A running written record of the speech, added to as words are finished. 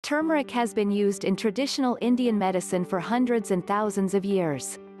Turmeric has been used in traditional Indian medicine for hundreds and thousands of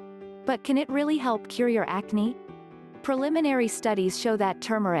years. But can it really help cure your acne? Preliminary studies show that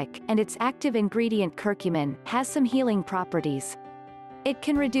turmeric, and its active ingredient curcumin, has some healing properties. It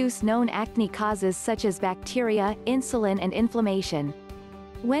can reduce known acne causes such as bacteria, insulin and inflammation.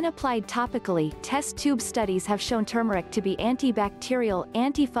 When applied topically, test tube studies have shown turmeric to be anti-bacterial,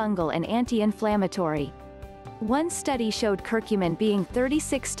 anti-fungal and anti-inflammatory. One study showed curcumin being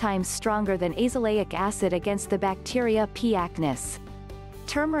 36 times stronger than azelaic acid against the bacteria P.acnes.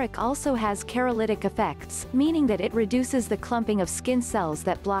 Turmeric also has kerolytic effects, meaning that it reduces the clumping of skin cells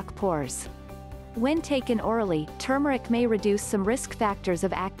that block pores. When taken orally, turmeric may reduce some risk factors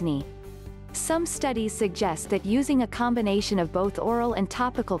of acne. Some studies suggest that using a combination of both oral and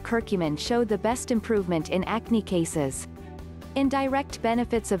topical curcumin showed the best improvement in acne cases. Indirect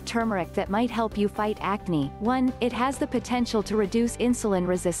benefits of turmeric that might help you fight acne. 1. It has the potential to reduce insulin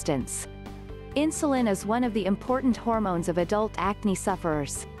resistance. Insulin is one of the important hormones of adult acne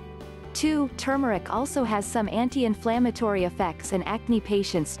sufferers. 2. Turmeric also has some anti-inflammatory effects, and acne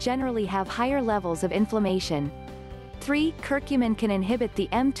patients generally have higher levels of inflammation. 3. Curcumin can inhibit the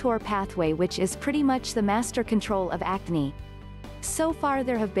Tor-pathway, which is pretty much the master control of acne. So far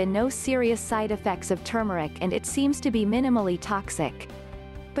there have been no serious side effects of turmeric, and it seems to be minimally toxic.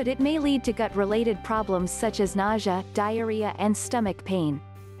 But it may lead to gut-related problems such as nausea, diarrhea and stomach pain.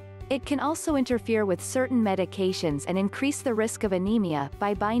 It can also interfere with certain medications and increase the risk of anemia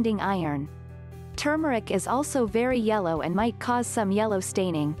by binding iron. Turmeric is also very yellow and might cause some yellow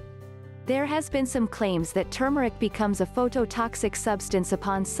staining. There has been some claims that turmeric becomes a phototoxic substance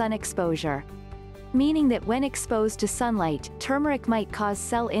upon sun exposure, meaning that when exposed to sunlight, turmeric might cause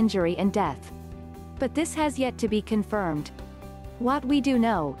cell injury and death. But this has yet to be confirmed. What we do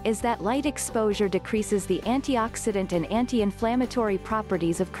know is that light exposure decreases the antioxidant and anti-inflammatory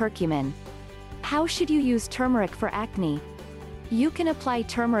properties of curcumin. How should you use turmeric for acne? You can apply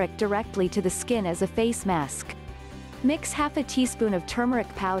turmeric directly to the skin as a face mask. Mix half a teaspoon of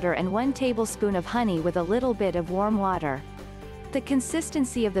turmeric powder and 1 tablespoon of honey with a little bit of warm water. The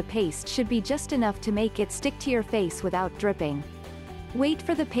consistency of the paste should be just enough to make it stick to your face without dripping. Wait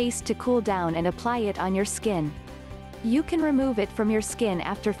for the paste to cool down and apply it on your skin. You can remove it from your skin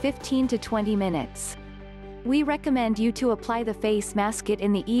after 15 to 20 minutes. We recommend you to apply the face mask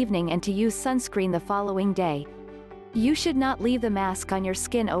in the evening and to use sunscreen the following day. You should not leave the mask on your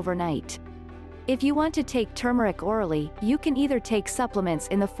skin overnight. If you want to take turmeric orally, you can either take supplements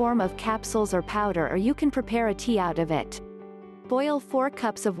in the form of capsules or powder, or you can prepare a tea out of it. Boil 4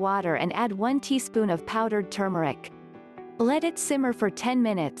 cups of water and add 1 teaspoon of powdered turmeric. Let it simmer for 10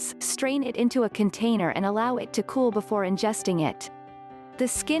 minutes, strain it into a container and allow it to cool before ingesting it. The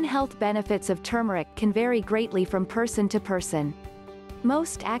skin health benefits of turmeric can vary greatly from person to person.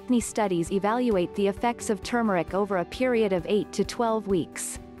 Most acne studies evaluate the effects of turmeric over a period of 8 to 12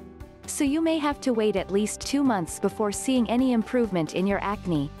 weeks. So you may have to wait at least 2 months before seeing any improvement in your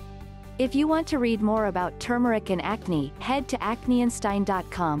acne. If you want to read more about turmeric and acne, head to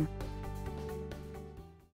acneeinstein.com.